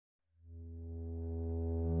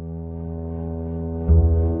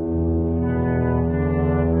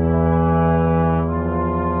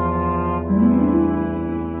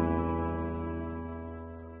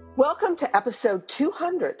to episode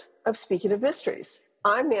 200 of Speaking of Mysteries.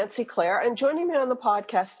 I'm Nancy Claire, and joining me on the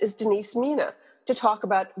podcast is Denise Mina to talk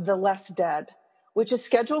about The Less Dead, which is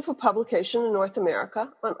scheduled for publication in North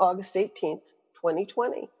America on August 18th,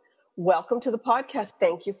 2020. Welcome to the podcast.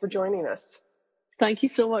 Thank you for joining us. Thank you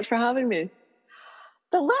so much for having me.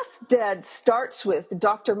 The Less Dead starts with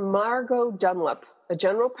Dr. Margo Dunlop, a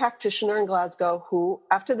general practitioner in Glasgow who,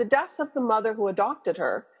 after the death of the mother who adopted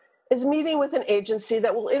her, is meeting with an agency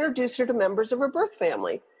that will introduce her to members of her birth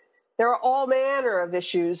family. There are all manner of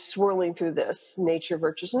issues swirling through this: nature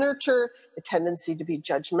versus nurture, the tendency to be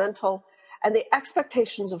judgmental, and the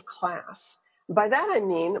expectations of class. By that I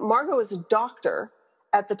mean, Margo is a doctor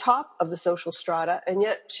at the top of the social strata, and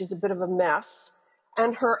yet she's a bit of a mess.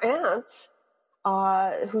 And her aunt,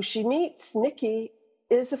 who she meets, Nikki,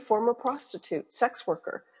 is a former prostitute, sex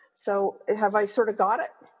worker. So have I sort of got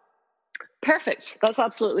it? Perfect. That's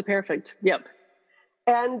absolutely perfect. Yep.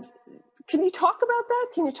 And can you talk about that?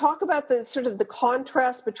 Can you talk about the sort of the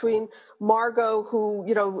contrast between Margo, who,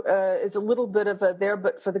 is a little bit of a there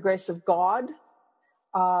but for the grace of God,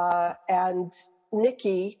 and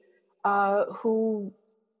Nikki, who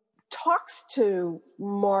talks to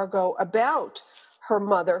Margo about her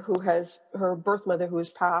mother, her birth mother who has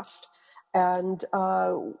passed, and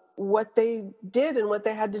what they did and what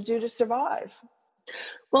they had to do to survive?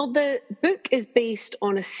 Well, the book is based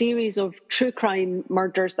on a series of true crime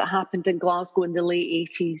murders that happened in Glasgow in the late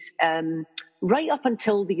 80s, right up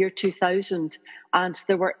until the year 2000. And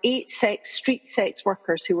there were 8 street sex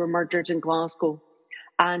workers who were murdered in Glasgow.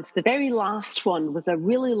 And the very last one was a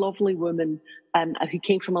really lovely woman who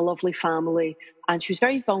came from a lovely family. And she was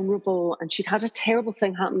very vulnerable, and she'd had a terrible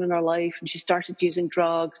thing happen in her life, and she started using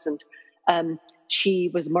drugs, and she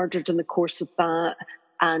was murdered in the course of that.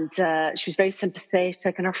 And she was very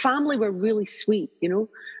sympathetic, and her family were really sweet,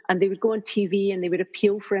 and they would go on TV and they would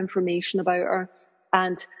appeal for information about her.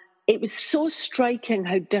 And it was so striking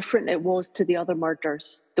how different it was to the other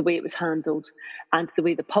murders, the way it was handled, and the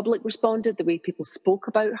way the public responded, the way people spoke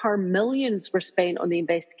about her. Millions were spent on the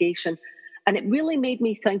investigation. And it really made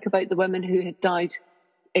me think about the women who had died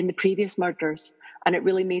in the previous murders. And it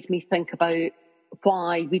really made me think about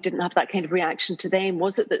why we didn't have that kind of reaction to them.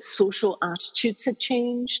 Was it that social attitudes had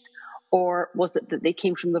changed, or was it that they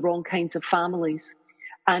came from the wrong kinds of families?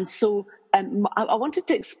 And so I wanted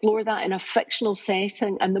to explore that in a fictional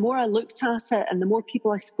setting. And the more I looked at it and the more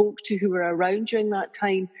people I spoke to who were around during that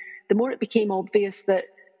time, the more it became obvious that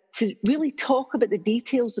to really talk about the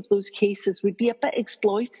details of those cases would be a bit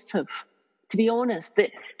exploitative. To be honest,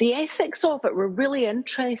 the ethics of it were really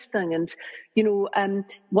interesting. And,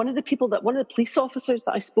 one of the police officers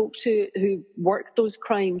that I spoke to who worked those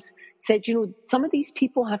crimes said, some of these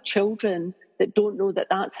people have children that don't know that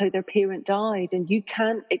that's how their parent died. And you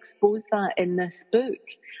can't expose that in this book.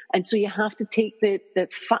 And so you have to take the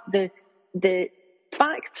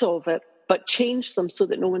facts of it, but change them so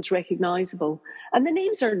that no one's recognisable. And the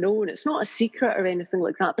names are known. It's not a secret or anything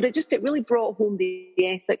like that. But it really brought home the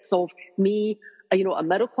ethics of me, a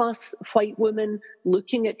middle-class white woman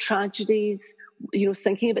looking at tragedies,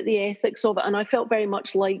 thinking about the ethics of it. And I felt very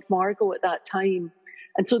much like Margo at that time.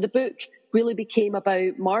 And so the book really became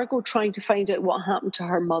about Margo trying to find out what happened to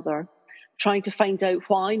her mother, trying to find out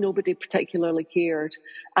why nobody particularly cared,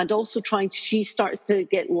 and also she starts to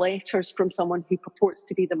get letters from someone who purports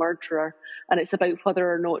to be the murderer, and it's about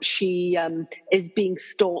whether or not she is being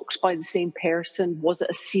stalked by the same person. Was it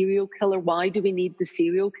a serial killer? Why do we need the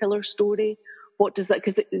serial killer story? What does that,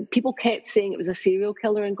 because people kept saying it was a serial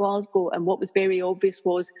killer in Glasgow, and what was very obvious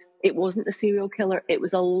was it wasn't a serial killer. It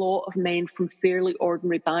was a lot of men from fairly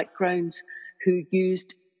ordinary backgrounds who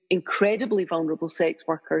used incredibly vulnerable sex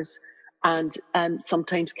workers and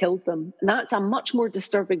sometimes killed them. And that's a much more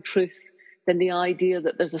disturbing truth than the idea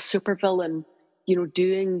that there's a supervillain,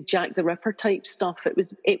 doing Jack the Ripper type stuff.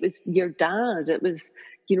 It was your dad. It was,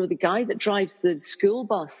 the guy that drives the school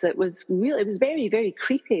bus. It was very, very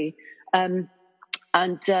creepy.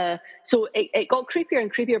 So it got creepier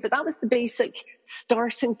and creepier, but that was the basic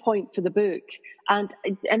starting point for the book. And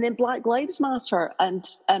then Black Lives Matter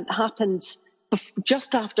happened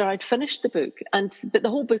just after I'd finished the book. But the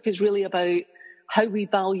whole book is really about how we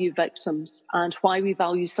value victims and why we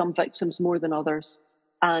value some victims more than others.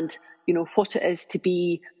 And, what it is to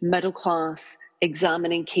be middle class,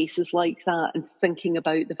 examining cases like that and thinking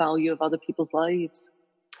about the value of other people's lives.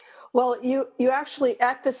 Well, you actually,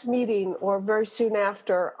 at this meeting, or very soon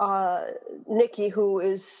after, Nikki, who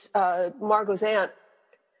is Margo's aunt,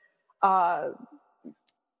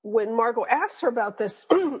 when Margo asks her about this,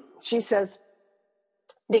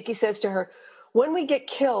 Nikki says to her, "When we get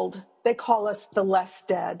killed, they call us the less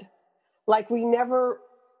dead. Like we never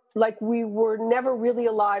like we were never really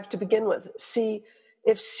alive to begin with. See,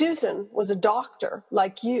 if Susan was a doctor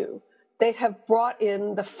like you, they'd have brought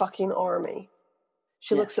in the fucking army.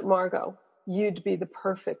 She looks at Margo. You'd be the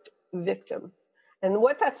perfect victim. And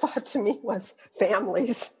what that thought to me was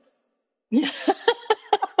families. Yeah.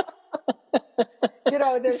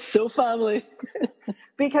 There's so family.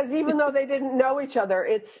 Because even though they didn't know each other,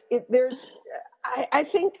 I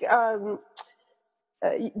think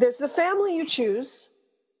there's the family you choose,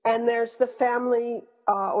 and there's the family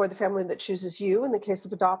or the family that chooses you in the case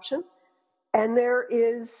of adoption, and there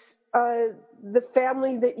is the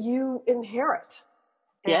family that you inherit.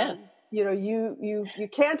 And, you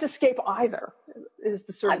can't escape either. Is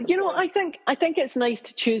the sort of the point. I think it's nice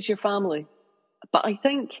to choose your family, but I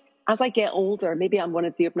think as I get older, maybe I'm one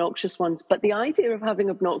of the obnoxious ones, but the idea of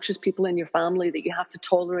having obnoxious people in your family that you have to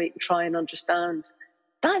tolerate and try and understand,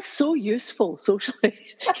 that's so useful socially.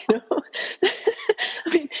 I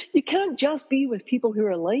mean, you can't just be with people who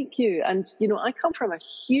are like you. And, I come from a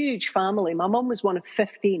huge family. My mum was one of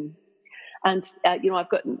 15. And, I've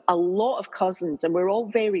got a lot of cousins, and we're all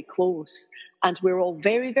very close, and we're all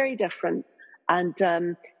very, very different. And,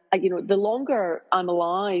 the longer I'm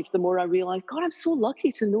alive, the more I realize, God, I'm so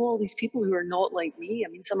lucky to know all these people who are not like me.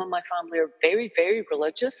 I mean, some of my family are very, very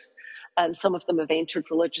religious. Some of them have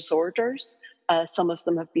entered religious orders. Some of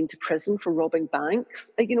them have been to prison for robbing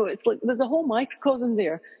banks. It's like there's a whole microcosm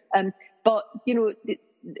there. But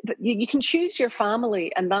you can choose your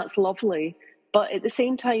family, and that's lovely. But at the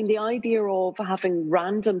same time, the idea of having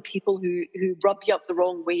random people who rub you up the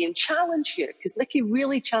wrong way and challenge you, because Nikki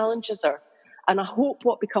really challenges her. And I hope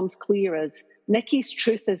what becomes clear is Nikki's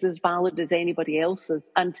truth is as valid as anybody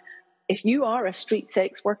else's. And if you are a street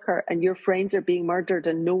sex worker and your friends are being murdered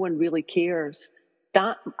and no one really cares,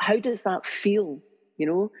 how does that feel,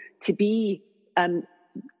 to be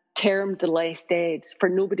termed the less dead, for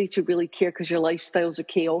nobody to really care because your lifestyles are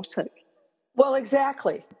chaotic? Well,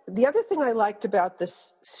 exactly. The other thing I liked about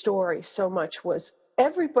this story so much was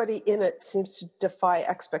everybody in it seems to defy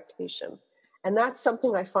expectation. And that's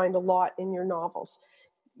something I find a lot in your novels.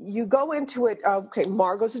 You go into it,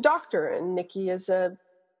 Margo's a doctor, and Nikki is a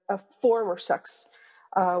former sex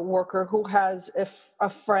worker who has a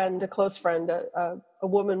friend, a close friend, a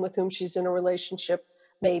woman with whom she's in a relationship,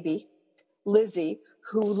 maybe, Lizzie,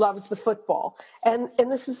 who loves the football, and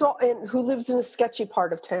this is all, and who lives in a sketchy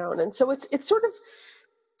part of town. And so it's sort of,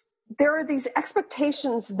 there are these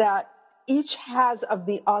expectations that each has of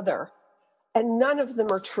the other, and none of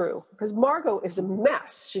them are true, because Margo is a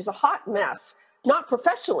mess. She's a hot mess, not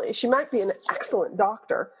professionally. She might be an excellent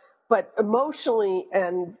doctor, but emotionally,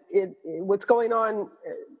 and what's going on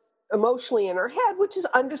emotionally in her head, which is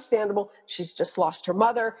understandable. She's just lost her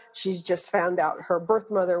mother. She's just found out her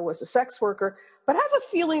birth mother was a sex worker. But I have a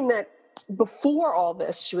feeling that before all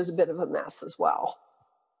this, she was a bit of a mess as well.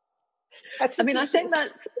 I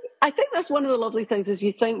think that's one of the lovely things is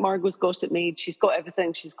you think Margo's got it made. She's got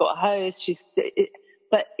everything. She's got a house.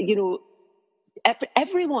 But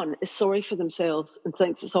everyone is sorry for themselves and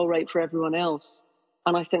thinks it's all right for everyone else.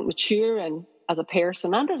 And I think maturing as a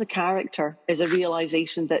person and as a character is a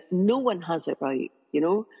realization that no one has it right.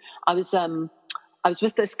 I was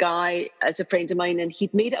with this guy as a friend of mine, and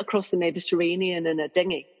he'd made it across the Mediterranean in a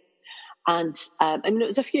dinghy. And it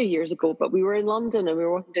was a few years ago, but we were in London and we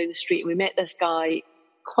were walking down the street, and we met this guy,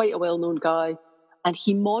 quite a well-known guy, and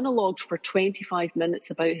he monologued for 25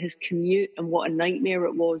 minutes about his commute and what a nightmare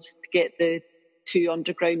it was to get the 2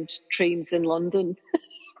 underground trains in London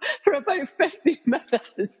for about 50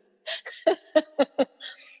 minutes.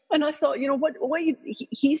 And I thought,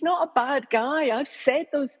 he's not a bad guy. I've said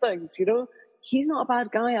those things, he's not a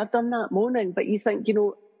bad guy. I've done that moaning. But you think,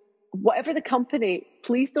 whatever the company,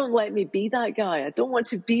 please don't let me be that guy. I don't want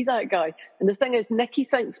to be that guy. And the thing is, Nikki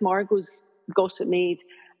thinks Margo's got it made.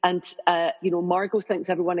 And, Margo thinks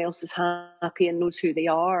everyone else is happy and knows who they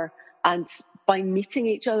are. And by meeting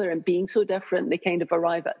each other and being so different, they kind of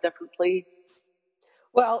arrive at a different place.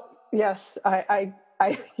 Well, yes, I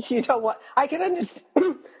you know what? I can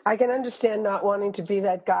understand. I can understand not wanting to be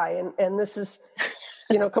that guy, and this is,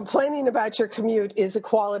 complaining about your commute is a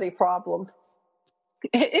quality problem.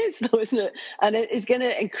 It is, though, isn't it? And it is going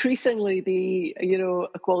to increasingly be,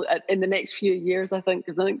 a quality in the next few years, I think,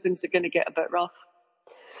 because I think things are going to get a bit rough.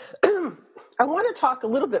 I want to talk a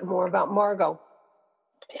little bit more about Margo,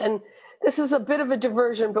 and this is a bit of a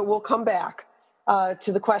diversion, but we'll come back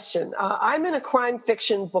to the question. I'm in a crime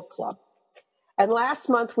fiction book club. And last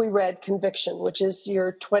month we read Conviction, which is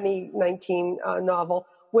your 2019 novel,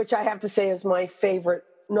 which I have to say is my favorite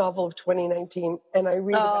novel of 2019. And I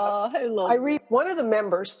read one of the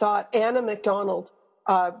members thought Anna MacDonald,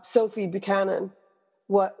 Sophie Buchanan,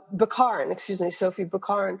 Sophie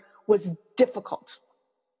Bukharin, was difficult.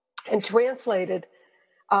 And translated,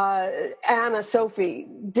 Anna Sophie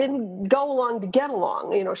didn't go along to get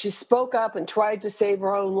along. You know, she spoke up and tried to save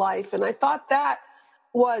her own life. And I thought that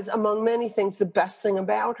was, among many things, the best thing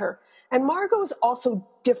about her. And Margo is also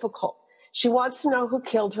difficult. She wants to know who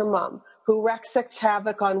killed her mom, who wreaked such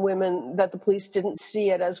havoc on women that the police didn't see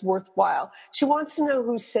it as worthwhile. She wants to know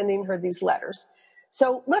who's sending her these letters.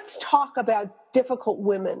 So let's talk about difficult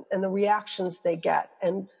women and the reactions they get,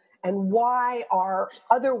 and why are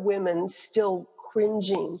other women still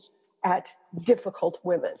cringing at difficult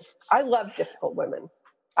women? I love difficult women.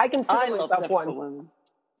 I consider myself one. Women.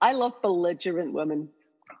 I love belligerent women.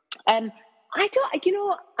 I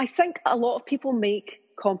think a lot of people make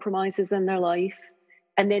compromises in their life,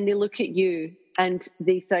 and then they look at you and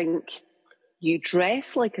they think, you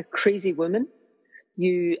dress like a crazy woman,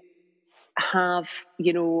 you have,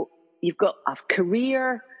 you've got a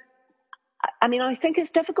career. I mean, I think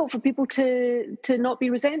it's difficult for people to not be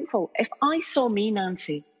resentful. If I saw me,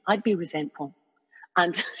 Nancy, I'd be resentful.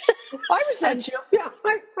 And I resent you. Yeah,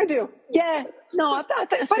 I do. Yeah, no, I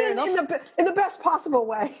think it's fair enough. In the best possible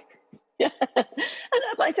way. Yeah. But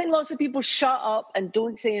I think lots of people shut up and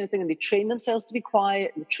don't say anything, and they train themselves to be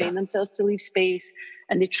quiet, and they train themselves to leave space,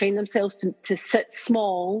 and they train themselves to sit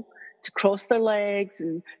small, to cross their legs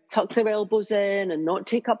and tuck their elbows in and not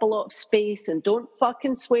take up a lot of space, and don't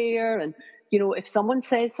fucking swear. And, if someone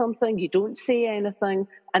says something, you don't say anything,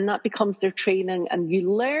 and that becomes their training. And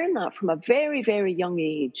you learn that from a very, very young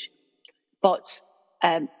age. But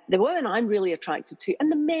the women I'm really attracted to,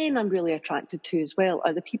 and the men I'm really attracted to as well,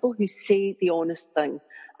 are the people who say the honest thing.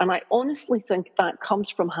 And I honestly think that comes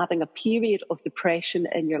from having a period of depression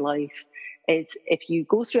in your life. Is if you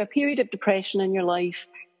go through a period of depression in your life,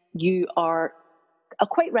 you are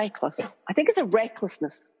quite reckless. I think it's a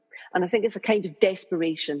recklessness, and I think it's a kind of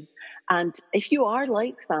desperation. And if you are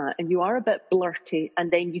like that, and you are a bit blurty,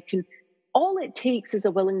 and then all it takes is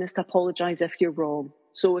a willingness to apologise if you're wrong.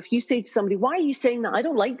 So if you say to somebody, why are you saying that? I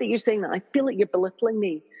don't like that you're saying that. I feel like you're belittling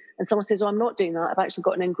me. And someone says, oh, I'm not doing that. I've actually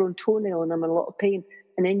got an ingrown toenail and I'm in a lot of pain.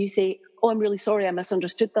 And then you say, oh, I'm really sorry. I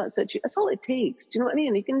misunderstood that situation. That's all it takes. Do you know what I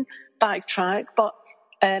mean? You can backtrack. But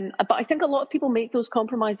I think a lot of people make those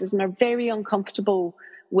compromises and are very uncomfortable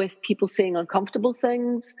with people saying uncomfortable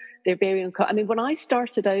things. They're very I mean, when I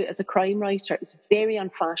started out as a crime writer, it was very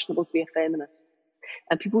unfashionable to be a feminist.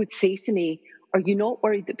 And people would say to me, are you not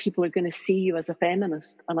worried that people are going to see you as a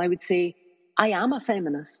feminist? And I would say, I am a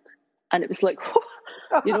feminist. And it was like,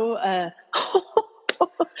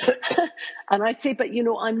 and I'd say, but,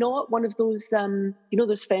 I'm not one of those,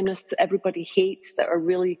 those feminists that everybody hates, that are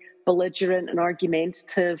really belligerent and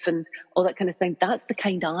argumentative and all that kind of thing. That's the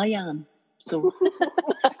kind I am. So,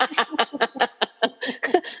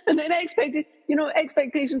 and then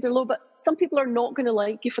expectations are low, but some people are not going to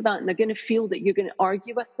like you for that, and they're going to feel that you're going to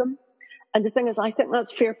argue with them. And the thing is, I think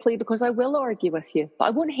that's fair play, because I will argue with you, but I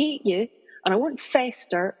won't hate you, and I won't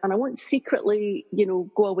fester, and I won't secretly,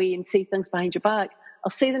 go away and say things behind your back. I'll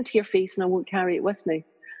say them to your face, and I won't carry it with me.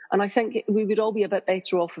 And I think we would all be a bit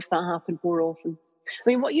better off if that happened more often. I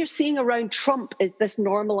mean, what you're seeing around Trump is this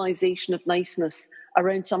normalization of niceness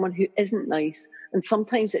around someone who isn't nice. And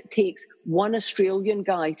sometimes it takes one Australian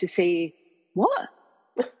guy to say, what?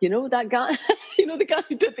 That guy, the guy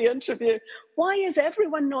who did the interview. Why is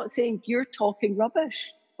everyone not saying you're talking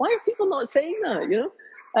rubbish? Why are people not saying that?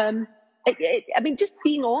 I mean, just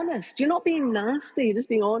being honest. You're not being nasty, you're just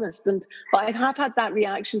being honest. But I have had that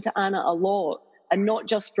reaction to Anna a lot, and not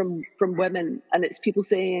just from women. And it's people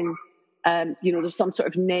saying, there's some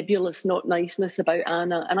sort of nebulous not niceness about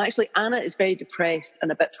Anna. And actually, Anna is very depressed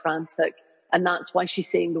and a bit frantic. And that's why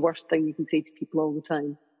she's saying the worst thing you can say to people all the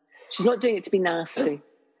time. She's not doing it to be nasty.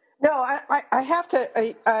 No, I have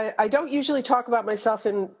to. I don't usually talk about myself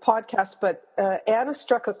in podcasts, but Anna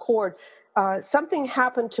struck a chord. Something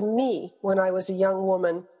happened to me when I was a young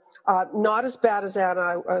woman. Not as bad as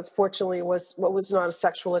Anna. Fortunately, was not a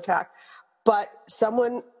sexual attack, but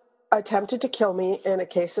someone attempted to kill me in a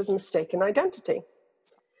case of mistaken identity.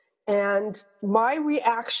 And my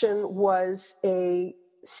reaction was a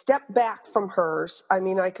step back from hers. I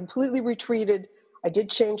mean, I completely retreated. I did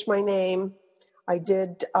change my name. I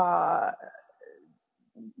did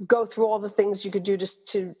go through all the things you could do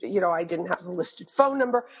to I didn't have a listed phone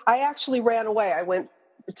number. I actually ran away. I went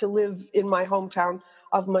to live in my hometown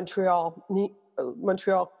of Montreal,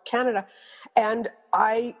 Canada. And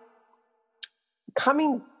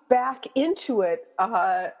coming back into it,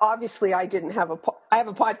 obviously I didn't have I have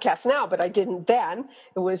a podcast now, but I didn't then.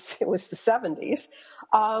 It was the 70s.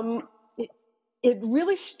 It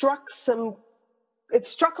really struck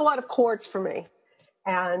a lot of chords for me.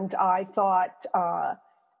 And I thought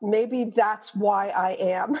maybe that's why I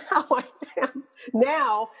am how I am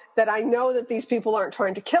now, that I know that these people aren't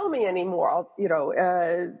trying to kill me anymore.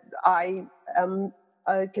 I am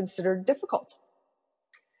considered difficult.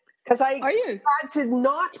 Because I had to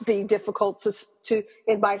not be difficult to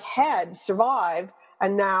in my head survive,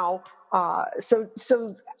 and now so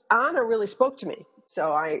Anna really spoke to me.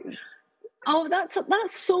 So Oh,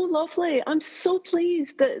 that's so lovely. I'm so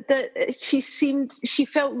pleased that she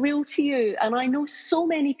felt real to you. And I know so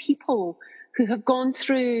many people who have gone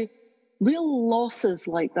through real losses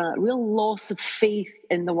like that, real loss of faith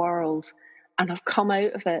in the world, and have come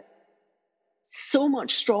out of it so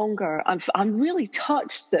much stronger. I'm really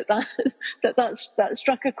touched that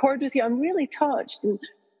struck a chord with you. I'm really touched. And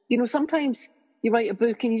sometimes you write a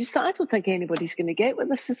book and you just think, I don't think anybody's going to get what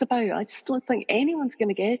this is about. I just don't think anyone's going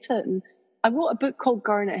to get it. And I wrote a book called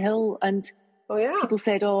Garnet Hill, and people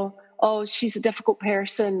said, "Oh, she's a difficult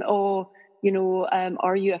person. Oh,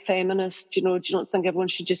 are you a feminist? Do you not think everyone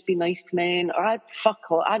should just be nice to men?" Or I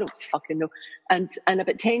don't fucking know. And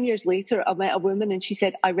about 10 years later, I met a woman, and she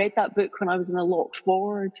said, "I read that book when I was in a locked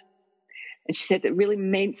ward," and she said it really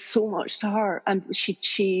meant so much to her. And she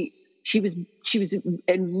was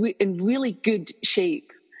in really good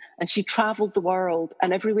shape, and she travelled the world,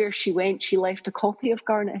 and everywhere she went, she left a copy of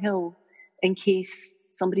Garnet Hill in case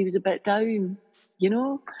somebody was a bit down,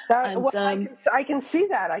 I can see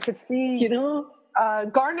that. I could see,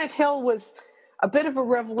 Garnet Hill was a bit of a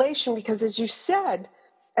revelation because, as you said,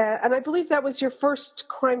 and I believe that was your first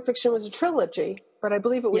crime fiction, was a trilogy, but I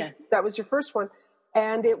believe that was your first one.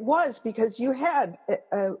 And it was because you had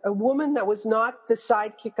a woman that was not the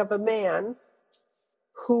sidekick of a man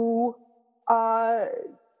who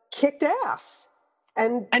kicked ass.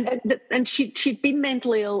 And she'd been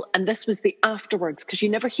mentally ill, and this was the afterwards, because you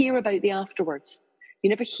never hear about the afterwards. You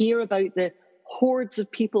never hear about the hordes of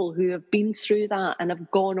people who have been through that and have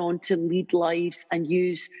gone on to lead lives and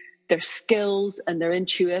use their skills and their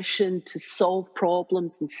intuition to solve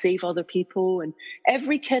problems and save other people. And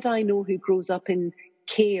every kid I know who grows up in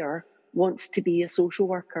care wants to be a social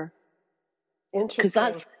worker.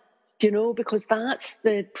 Interesting. Because that's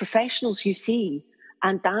the professionals you see.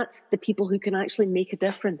 And that's the people who can actually make a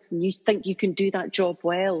difference. And you think you can do that job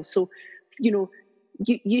well. So, you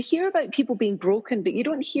hear about people being broken, but you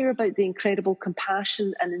don't hear about the incredible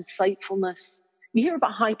compassion and insightfulness. You hear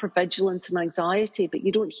about hypervigilance and anxiety, but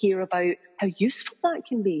you don't hear about how useful that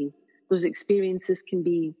can be. Those experiences can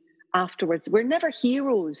be afterwards. We're never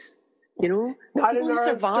heroes, Not in our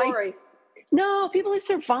own story. No, people who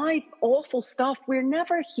survive awful stuff, we're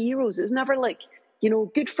never heroes. It's never like,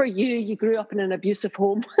 good for you, you grew up in an abusive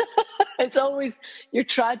home. It's always, you're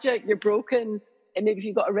tragic, you're broken, and maybe if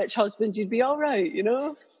you got a rich husband, you'd be all right, Do you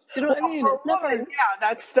know what I mean? It's never.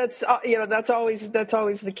 Yeah, that's always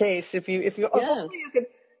the case. If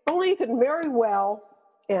only you could marry well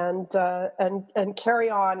and carry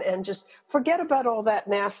on and just forget about all that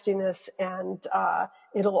nastiness, and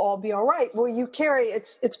it'll all be all right. Well, you carry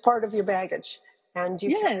it's part of your baggage, and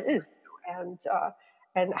you it is.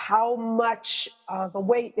 And how much of a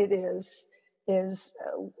weight it is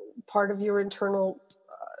part of your internal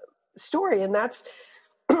story. And that's,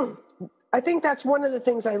 I think that's one of the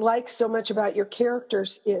things I like so much about your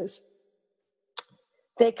characters is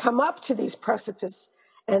they come up to these precipices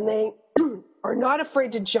and they are not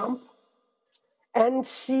afraid to jump and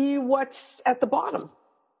see what's at the bottom.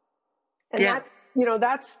 And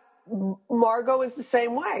that's Margo is the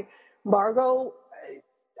same way. Margo,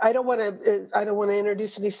 I don't want to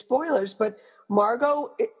introduce any spoilers, but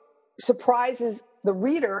Margo surprises the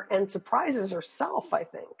reader and surprises herself, I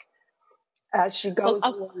think, as she goes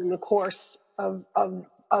along in the course of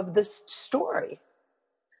this story.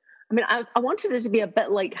 I mean, I wanted it to be a bit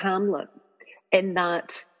like Hamlet in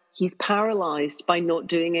that he's paralyzed by not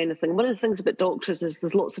doing anything. One of the things about doctors is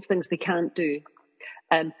there's lots of things they can't do.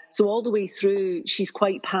 So all the way through, she's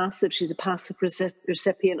quite passive. She's a passive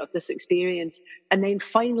recipient of this experience. And then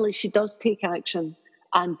finally she does take action.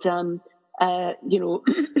 And, I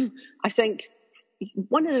think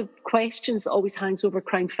one of the questions that always hangs over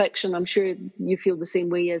crime fiction, I'm sure you feel the same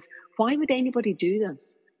way, is why would anybody do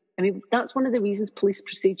this? I mean, that's one of the reasons police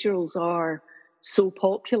procedurals are so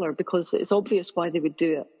popular, because it's obvious why they would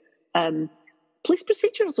do it. Police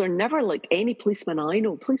procedurals are never like any policeman I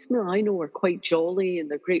know. Policemen I know are quite jolly and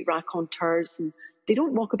they're great raconteurs, and they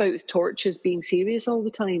don't walk about with torches being serious all the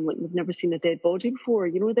time like they've never seen a dead body before.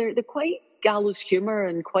 They're quite gallows humour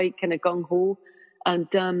and quite kind of gung-ho.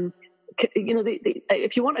 And,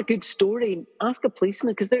 if you want a good story, ask a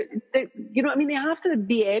policeman, because they have to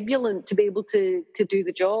be ebullient to be able to do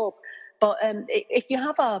the job. But if you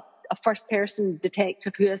have a first-person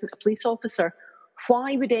detective who isn't a police officer,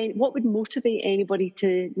 what would motivate anybody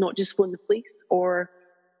to not just phone the police or,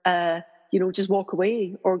 just walk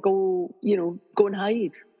away or go and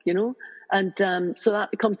hide, And so that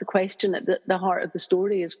becomes the question at the heart of the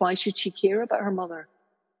story is, why should she care about her mother?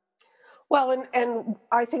 Well, and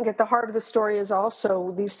I think at the heart of the story is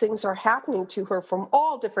also these things are happening to her from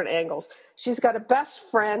all different angles. She's got a best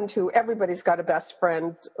friend who everybody's got a best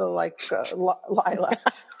friend like Lila.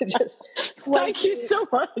 Thank you so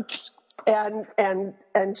much. And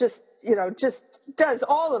just does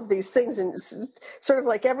all of these things, and sort of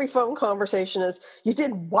like every phone conversation is, you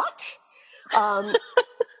did what?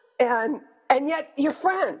 And yet you're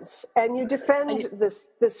friends, and you defend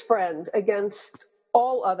this friend against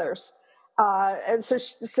all others. And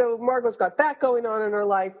so Margo's got that going on in her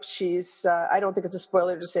life. She's, I don't think it's a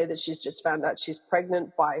spoiler to say that she's just found out she's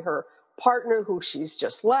pregnant by her partner who she's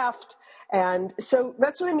just left. And so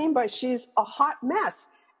that's what I mean by she's a hot mess.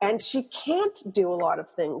 And she can't do a lot of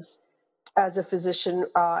things as a physician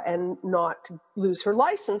and not lose her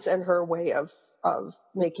license and her way of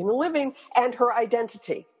making a living and her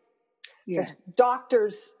identity. Because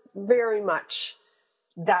doctors, very much,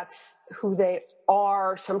 that's who they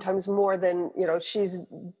are, sometimes more than, she's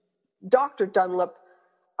Dr. Dunlop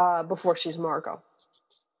before she's Margo.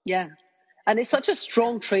 Yeah. And it's such a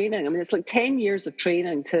strong training. I mean, it's like 10 years of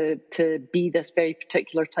training to be this very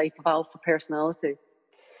particular type of alpha personality.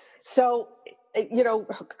 So,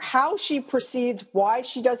 how she proceeds, why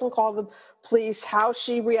she doesn't call the police, how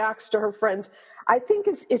she reacts to her friends, I think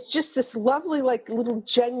it's just this lovely, like, little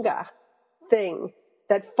Jenga thing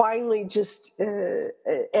that finally just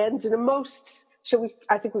ends in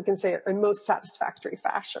I think we can say it, in most satisfactory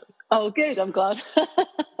fashion. Oh, good. I'm glad.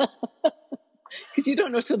 Because you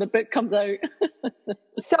don't know till the book comes out.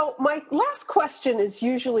 So my last question is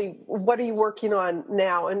usually, what are you working on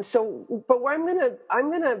now? And so, but where I'm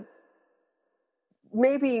gonna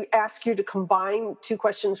maybe ask you to combine two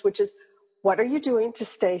questions, which is, what are you doing to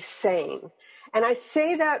stay sane? And I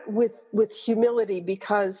say that with humility,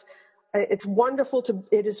 because it is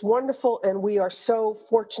wonderful, and we are so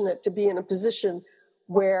fortunate to be in a position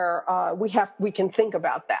where we can think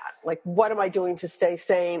about that. Like, what am I doing to stay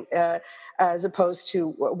sane, as opposed to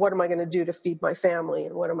what am I going to do to feed my family,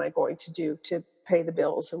 and what am I going to do to pay the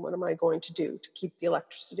bills, and what am I going to do to keep the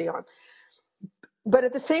electricity on? But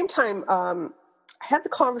at the same time, I had the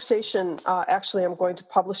conversation, actually I'm going to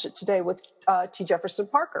publish it today, with T. Jefferson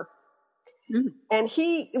Parker. And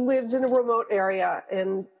he lives in a remote area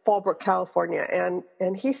in Fallbrook, California.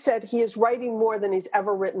 And he said he is writing more than he's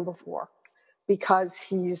ever written before, because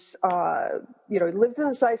he's, he lives in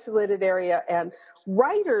this isolated area. And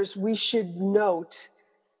writers, we should note,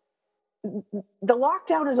 the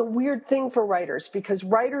lockdown is a weird thing for writers, because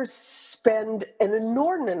writers spend an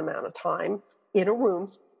inordinate amount of time in a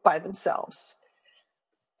room by themselves.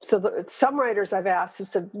 So some writers I've asked have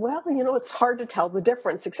said, well, it's hard to tell the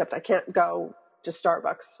difference, except I can't go to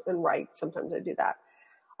Starbucks and write. Sometimes I do that.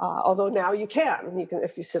 Although now you can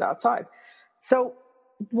if you sit outside. So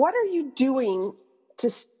what are you doing to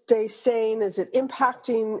stay sane? Is it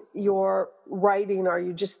impacting your writing? Are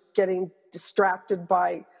you just getting distracted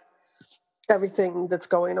by everything that's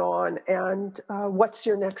going on? And what's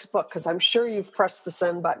your next book? Because I'm sure you've pressed the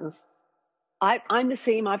send button. I'm the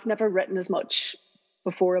same. I've never written as much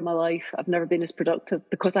before in my life. I've never been as productive,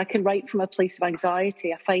 because I can write from a place of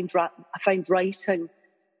anxiety. I find writing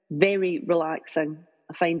very relaxing.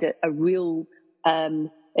 I find it a real,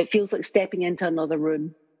 it feels like stepping into another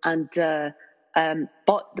room. And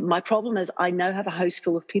but my problem is, I now have a house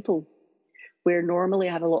full of people, where normally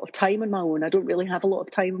I have a lot of time on my own. I don't really have a lot of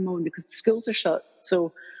time on my own because the schools are shut.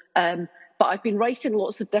 So, but I've been writing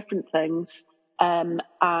lots of different things, and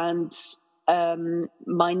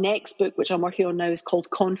my next book, which I'm working on now, is called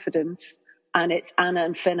Confidence, and it's Anna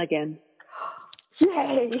and Finn again.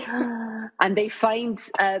 Yay! And they find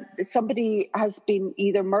somebody has been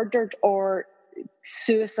either murdered or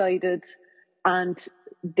suicided, and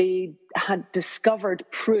they had discovered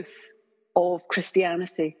proof of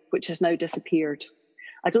Christianity, which has now disappeared.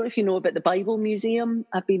 I don't know if you know about the Bible Museum.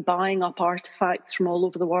 I've been buying up artifacts from all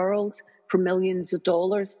over the world for millions of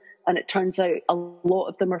dollars, and it turns out a lot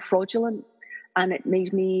of them are fraudulent. And it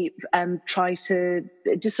made me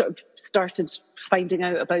just sort of started finding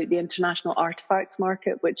out about the international artifacts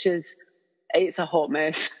market, which it's a hot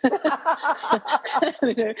mess.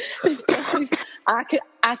 These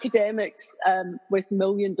academics with $1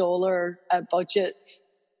 million budgets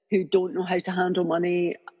who don't know how to handle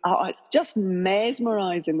money. Oh, it's just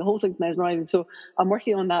mesmerizing. The whole thing's mesmerizing. So I'm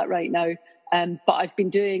working on that right now. But I've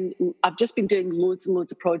just been doing loads and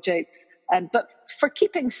loads of projects. But for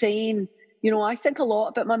keeping sane, I think a lot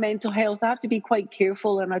about my mental health. I have to be quite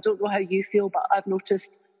careful, and I don't know how you feel, but I've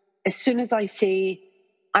noticed as soon as I say,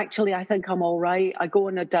 actually, I think I'm all right, I go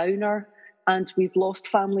on a downer, and we've lost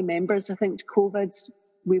family members, I think, to COVID.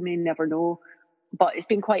 We may never know, but it's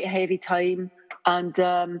been quite a heavy time.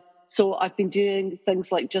 And so I've been doing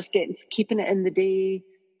things like just keeping it in the day,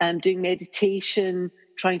 doing meditation,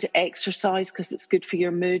 trying to exercise because it's good for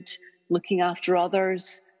your mood, looking after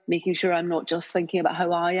others, making sure I'm not just thinking about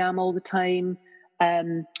how I am all the time,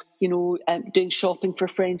 doing shopping for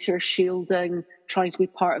friends who are shielding, trying to be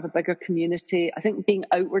part of a bigger community. I think being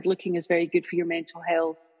outward looking is very good for your mental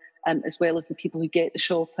health, as well as the people who get the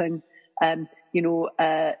shopping,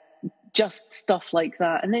 just stuff like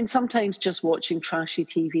that. And then sometimes just watching trashy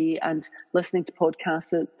TV and listening to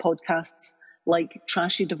podcasts like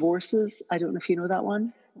Trashy Divorces. I don't know if you know that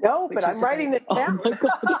one. No, but I'm writing it down. Oh my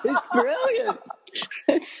God, it's brilliant.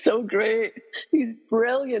 It's so great. These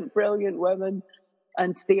brilliant, brilliant women.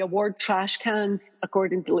 And they award trash cans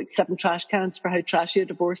according to 7 trash cans for how trashy a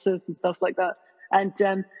divorce is and stuff like that. And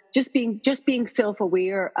just being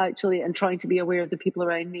self-aware, actually, and trying to be aware of the people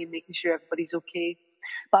around me and making sure everybody's okay.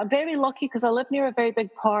 But I'm very lucky because I live near a very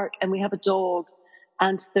big park and we have a dog,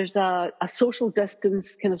 and there's a social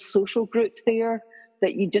distance kind of social group there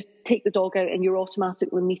that you just take the dog out and you're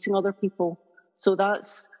automatically meeting other people. So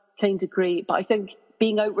that's kind of great. But I think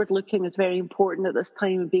being outward looking is very important at this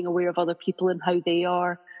time, and being aware of other people and how they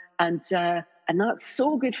are. And that's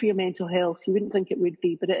so good for your mental health. You wouldn't think it would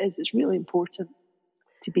be, but it is. It's really important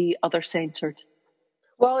to be other-centered.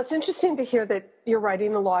 Well, it's interesting to hear that you're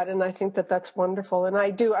writing a lot, and I think that that's wonderful. And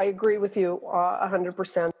I agree with you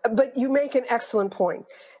 100%. But you make an excellent point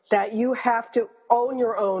that you have to own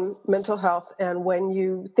your own mental health. And when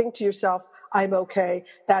you think to yourself, I'm okay,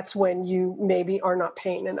 that's when you maybe are not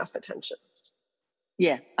paying enough attention.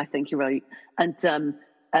 Yeah, I think you're right. And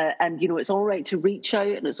it's all right to reach out,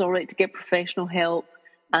 and it's all right to get professional help.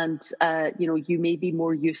 And, you may be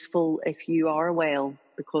more useful if you are well,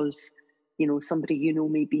 because somebody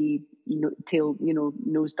may be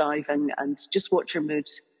nosediving. And just watch your mood,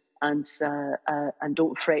 and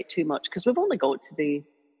don't fret too much, because we've only got today.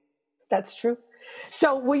 That's true.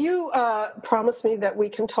 So will you promise me that we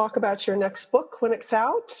can talk about your next book when it's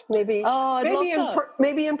out? Maybe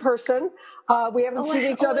in person. We haven't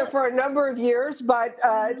seen each other for a number of years, but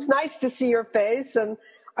it's nice to see your face. And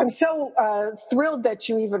I'm so thrilled that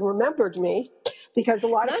you even remembered me, because a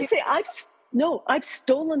lot of people... I've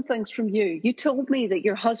stolen things from you. You told me that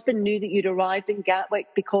your husband knew that you'd arrived in Gatwick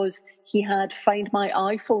because he had Find My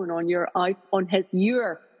iPhone Find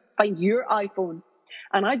Your iPhone.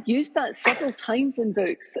 And I've used that several times in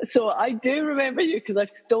books. So I do remember you because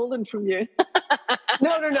I've stolen from you.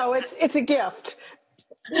 No. It's a gift.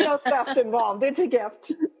 No theft involved. It's a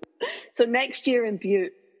gift. So next year in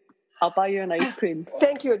Butte, I'll buy you an ice cream.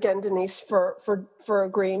 Thank you again, Denise, for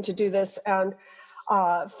agreeing to do this, and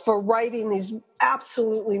for writing these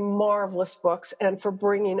absolutely marvelous books, and for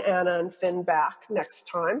bringing Anna and Finn back next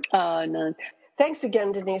time. No. Thanks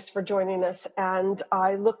again, Denise, for joining us, and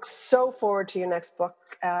I look so forward to your next book.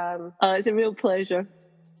 It's a real pleasure.